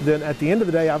 then at the end of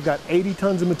the day, I've got 80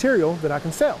 tons of material that I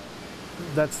can sell.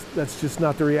 That's just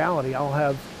not the reality. I'll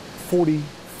have 40,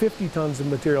 50 tons of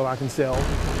material I can sell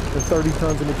and 30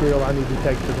 tons of material I need to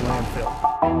take to the landfill.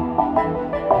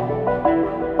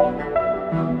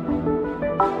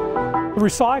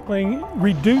 Recycling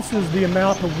reduces the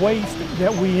amount of waste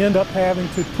that we end up having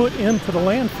to put into the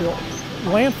landfill.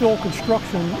 Landfill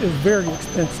construction is very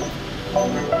expensive.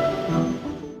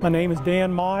 My name is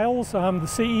Dan Miles. I'm the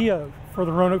CEO for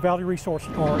the Roanoke Valley Resource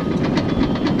Authority.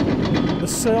 The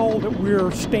cell that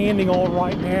we're standing on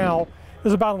right now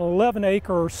is about an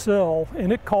 11-acre cell,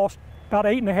 and it cost about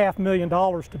 $8.5 million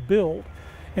to build.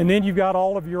 And then you've got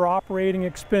all of your operating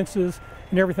expenses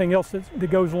and everything else that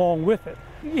goes along with it.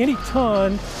 Any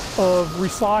ton of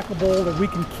recyclable that we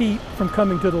can keep from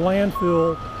coming to the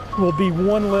landfill will be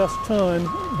one less ton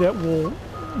that will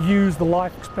use the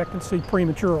life expectancy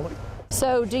prematurely.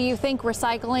 So do you think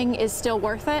recycling is still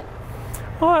worth it?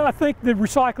 Well, I think that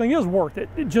recycling is worth it,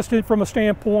 just from a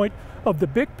standpoint of the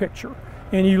big picture.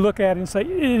 And you look at it and say,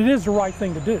 it is the right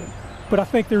thing to do. But I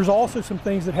think there's also some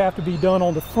things that have to be done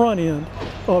on the front end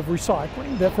of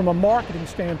recycling, that from a marketing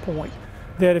standpoint,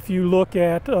 that if you look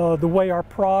at the way our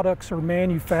products are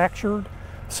manufactured,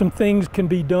 some things can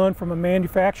be done from a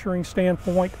manufacturing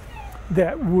standpoint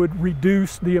that would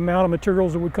reduce the amount of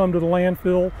materials that would come to the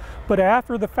landfill. But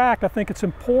after the fact, I think it's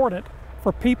important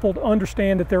for people to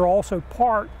understand that they're also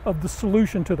part of the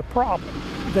solution to the problem.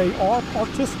 They are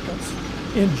participants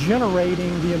in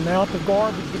generating the amount of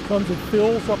garbage that comes and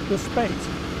fills up this space.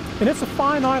 And it's a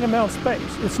finite amount of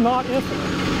space. It's not infinite.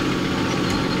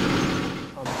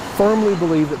 I firmly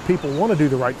believe that people want to do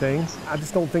the right thing. I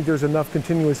just don't think there's enough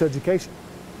continuous education.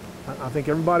 I think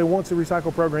everybody wants a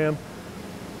recycle program,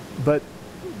 but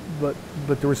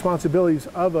the responsibilities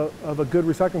of a good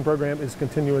recycling program is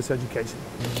continuous education.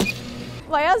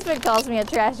 My husband calls me a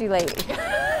trashy lady.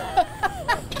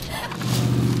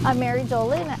 I'm Mary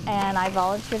Dolan, and I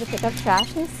volunteer to pick up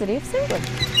trash in the city of St.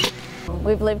 Louis.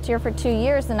 We've lived here for 2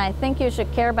 years, and I think you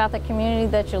should care about the community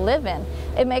that you live in.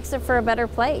 It makes it for a better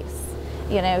place,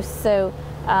 you know, so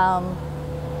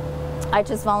I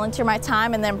just volunteer my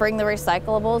time and then bring the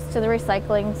recyclables to the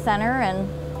recycling center and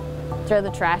throw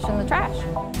the trash in the trash.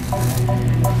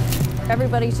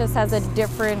 Everybody just has a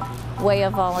different way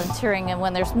of volunteering, and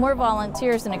when there's more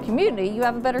volunteers in a community, you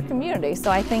have a better community.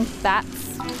 So I think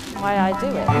that's why I do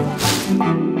it.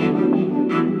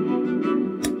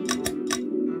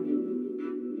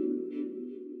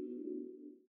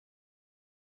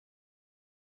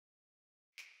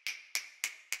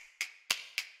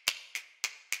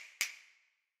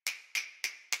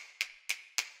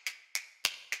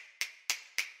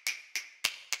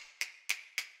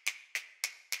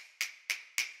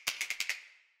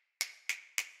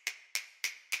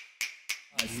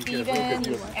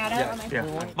 Steven, Adam.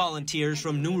 Volunteers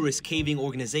from numerous caving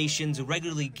organizations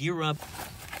regularly gear up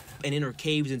and enter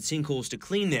caves and sinkholes to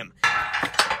clean them.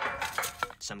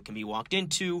 Some can be walked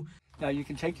into. Now you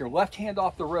can take your left hand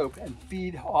off the rope and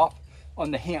feed off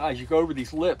on the hand as you go over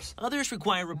these lips. Others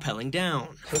require rappelling down.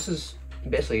 So this is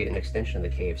basically an extension of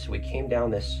the cave. So we came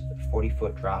down this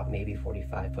 40-foot drop, maybe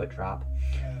 45-foot drop,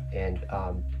 and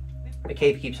the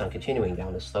cave keeps on continuing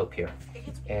down the slope here.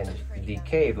 And the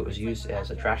cave, it was used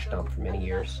as a trash dump for many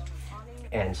years.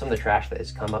 And some of the trash that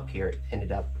has come up here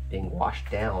ended up being washed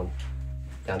down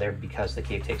there because the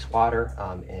cave takes water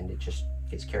and it just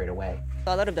gets carried away.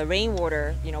 A lot of the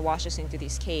rainwater, washes into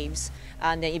these caves,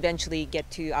 and then eventually get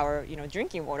to our,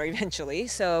 drinking water eventually.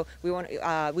 So we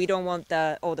don't want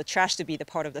all the trash to be the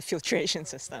part of the filtration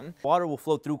system. Water will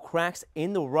flow through cracks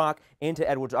in the rock into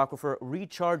Edwards Aquifer,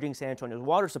 recharging San Antonio's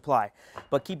water supply.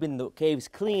 But keeping the caves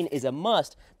clean is a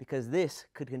must because this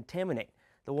could contaminate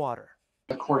the water.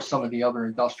 Of course, some of the other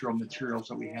industrial materials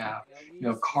that we have,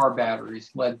 car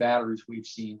batteries, lead batteries we've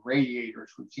seen,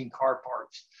 radiators, we've seen car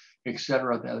parts,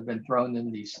 etc., that have been thrown in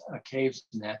these caves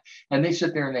and they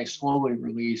sit there and they slowly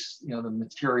release, the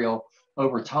material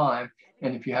over time.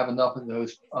 And if you have enough of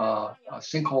those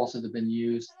sinkholes that have been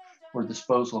used for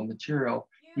disposal of material,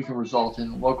 you can result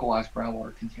in localized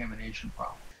groundwater contamination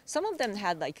problems. Some of them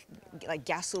had like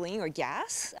gasoline or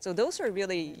gas. So those are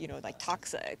really,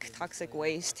 toxic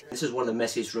waste. This is one of the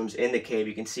messiest rooms in the cave.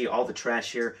 You can see all the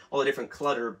trash here, all the different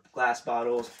clutter, glass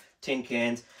bottles, tin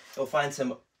cans. You'll find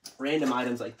some random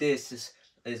items like this.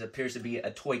 This appears to be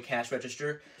a toy cash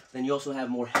register. Then you also have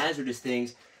more hazardous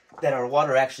things that our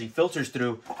water actually filters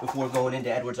through before going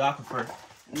into Edwards Aquifer.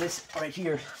 And this right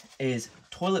here is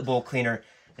toilet bowl cleaner.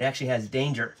 It actually has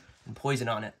danger and poison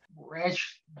on it.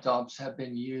 Ranch dumps have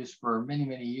been used for many,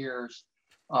 many years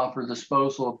for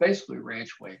disposal of basically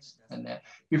ranch waste. And that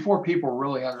before people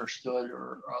really understood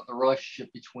the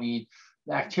relationship between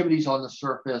the activities on the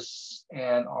surface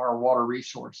and our water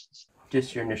resources.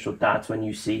 Just your initial thoughts when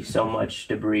you see so much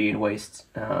debris and waste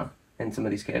in some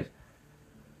of these caves?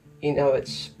 It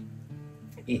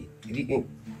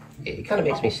kind of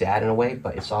makes me sad in a way,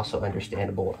 but it's also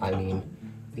understandable. I mean,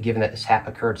 given that this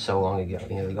occurred so long ago,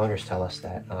 the owners tell us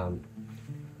that,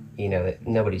 that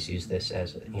nobody's used this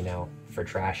as, for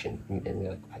trash in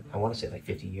I want to say like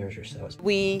 50 years or so.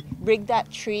 We rigged that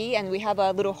tree and we have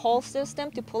a little haul system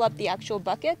to pull up the actual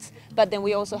buckets, but then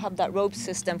we also have that rope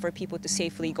system for people to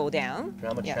safely go down.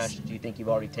 How much trash do you think you've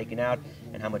already taken out,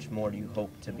 and how much more do you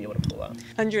hope to be able to pull out?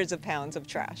 Hundreds of pounds of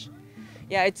trash.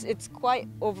 Yeah, it's quite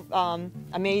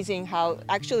amazing how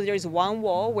actually there's one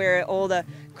wall where all the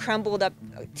crumbled up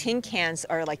tin cans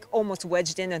are like almost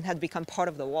wedged in and have become part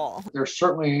of the wall. There's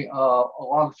certainly a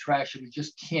lot of trash that we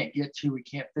just can't get to, we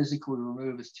can't physically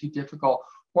remove, it's too difficult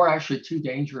or actually too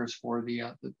dangerous for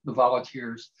the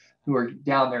volunteers who are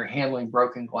down there handling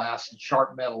broken glass and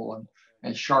sharp metal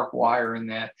and sharp wire and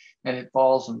it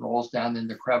falls and rolls down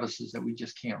into crevices that we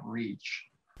just can't reach.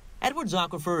 Edwards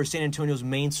Aquifer is San Antonio's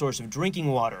main source of drinking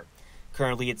water.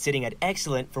 Currently, it's sitting at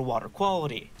excellent for water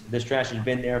quality. This trash has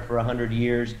been there for 100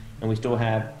 years, and we still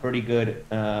have pretty good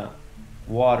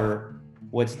water.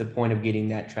 What's the point of getting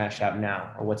that trash out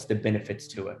now, or what's the benefits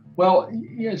to it? Well,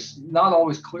 it's not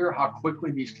always clear how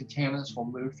quickly these contaminants will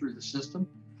move through the system.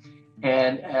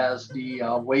 And as the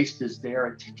waste is there,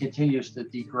 it continues to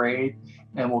degrade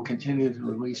and will continue to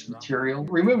release material.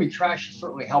 Removing trash should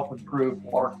certainly help improve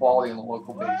water quality on a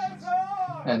local basis,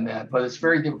 and that, but it's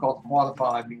very difficult to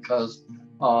quantify because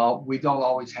we don't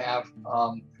always have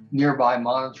nearby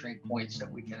monitoring points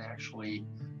that we can actually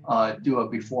do a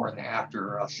before and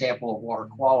after sample of water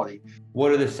quality.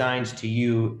 What are the signs to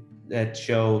you that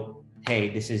show, hey,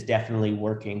 this is definitely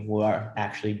working, we are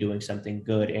actually doing something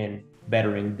good and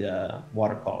bettering the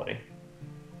water quality?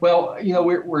 Well, you know,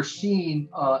 we're seeing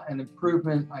an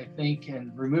improvement, I think,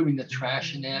 in removing the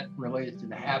trash net related to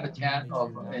the habitat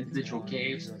of individual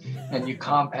caves. And you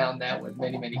compound that with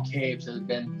many, many caves that have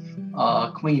been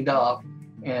cleaned up.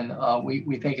 And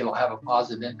we think it'll have a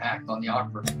positive impact on the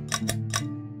aquifer.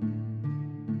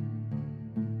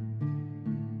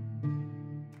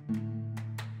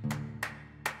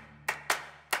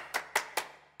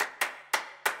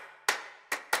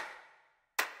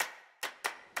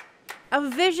 A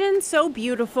vision so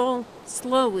beautiful,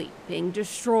 slowly being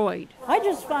destroyed. I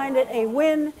just find it a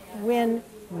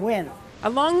win-win-win.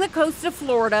 Along the coast of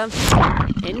Florida,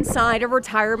 inside a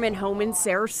retirement home in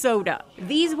Sarasota,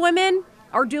 these women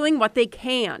are doing what they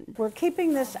can. We're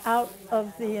keeping this out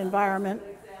of the environment,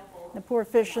 the poor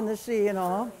fish in the sea and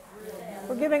all.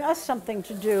 We're giving us something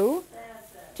to do,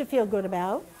 to feel good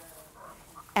about,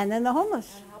 and then the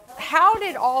homeless. How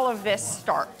did all of this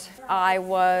start? I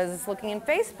was looking in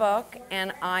Facebook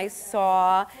and I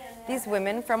saw these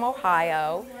women from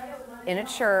Ohio in a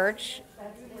church,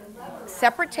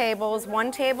 separate tables,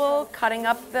 one table cutting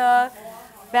up the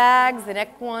bags, the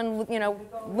next one, you know,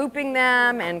 looping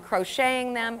them and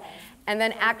crocheting them, and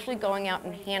then actually going out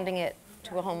and handing it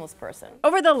to a homeless person.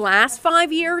 Over the last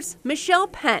 5 years, Michelle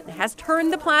Penn has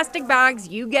turned the plastic bags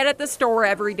you get at the store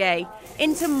every day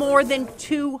into more than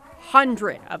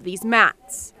 200 of these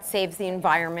mats. Saves the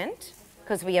environment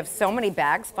because we have so many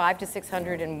bags, 500 to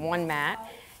 600 in one mat,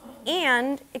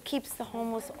 and it keeps the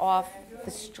homeless off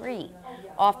the street,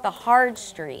 off the hard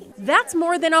street. That's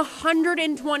more than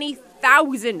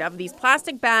 120,000 of these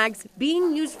plastic bags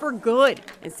being used for good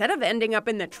instead of ending up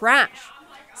in the trash.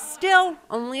 Still,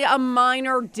 only a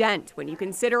minor dent when you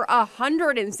consider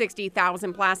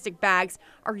 160,000 plastic bags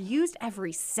are used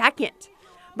every second.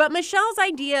 But Michelle's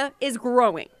idea is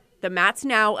growing. The mat's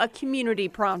now a community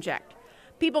project.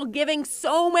 People giving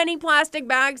so many plastic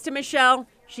bags to Michelle,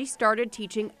 she started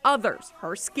teaching others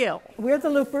her skill. We're the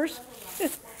loopers,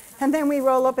 and then we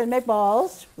roll up and make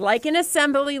balls. Like an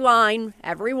assembly line,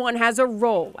 everyone has a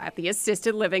role at the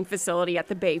assisted living facility at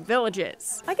the Bay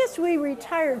Villages. I guess we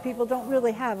retired people don't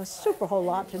really have a super whole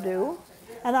lot to do,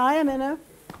 and I am in a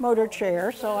motor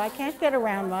chair, so I can't get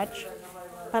around much,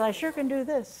 but I sure can do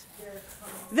this.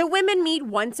 The women meet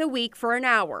once a week for an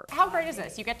hour. How great is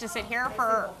this? You get to sit here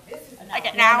for like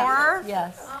an hour?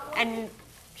 Yes. And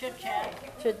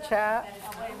chit-chat,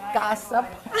 gossip.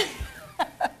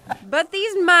 But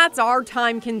these mats are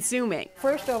time consuming.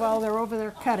 First of all, they're over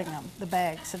there cutting them, the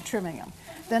bags, and trimming them.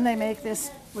 Then they make this,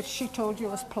 which she told you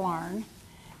was plarn.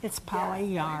 It's poly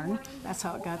yarn. That's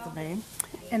how it got the name.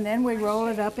 And then we roll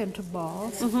it up into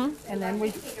balls, and then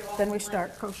we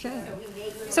start crocheting.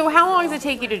 so how long does it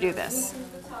take you to do this?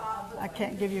 I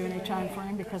can't give you any time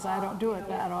frame because I don't do it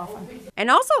that often. And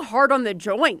also hard on the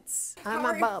joints. I'm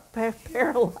about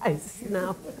paralyzed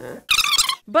now.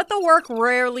 But the work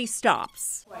rarely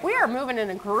stops. We are moving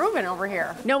and grooving over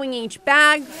here. Knowing each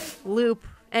bag, loop,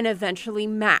 and eventually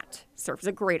mat serves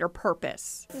a greater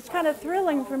purpose. It's kind of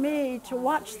thrilling for me to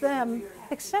watch them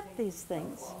accept these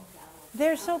things.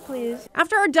 They're so pleased.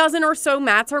 After a dozen or so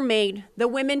mats are made, the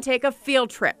women take a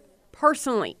field trip,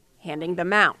 personally handing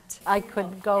them out. I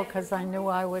couldn't go because I knew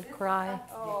I would cry.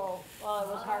 Oh, well, it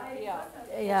was hard, yeah.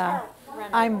 Yeah,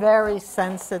 I'm very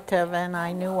sensitive and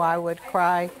I knew I would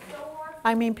cry.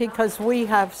 I mean, because we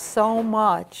have so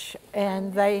much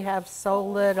and they have so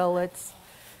little, it's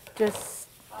just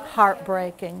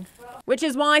heartbreaking. Which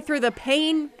is why through the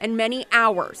pain and many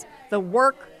hours, the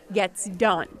work gets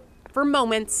done for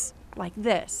moments like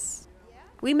this.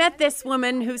 We met this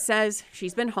woman who says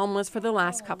she's been homeless for the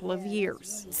last couple of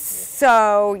years.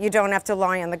 So you don't have to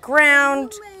lie on the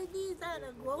ground. These are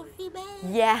the grocery bags?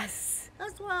 Yes.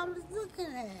 That's what I was looking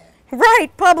at. Right,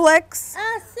 Publix.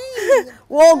 I see.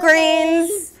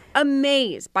 Walgreens.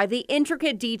 Amazed by the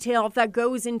intricate detail that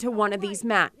goes into one of these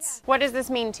mats. What does this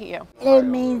mean to you? It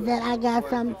means that I got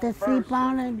something to sleep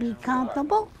on and be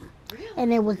comfortable.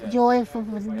 And it was joyful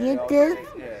to get this,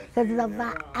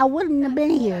 because I wouldn't have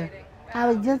been here. I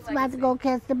was just about to go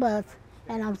catch the bus,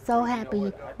 and I'm so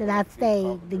happy that I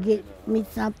stayed to get me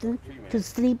something to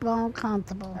sleep on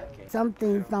comfortable. Some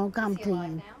things don't come to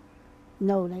you.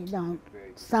 No, they don't.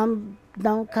 some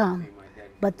don't come,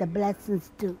 but the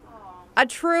blessings do. A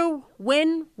true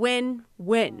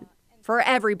win-win-win for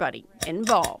everybody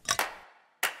involved.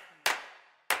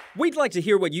 We'd like to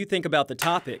hear what you think about the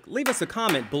topic. Leave us a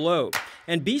comment below.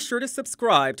 And be sure to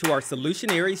subscribe to our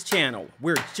Solutionaries channel.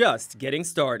 We're just getting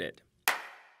started.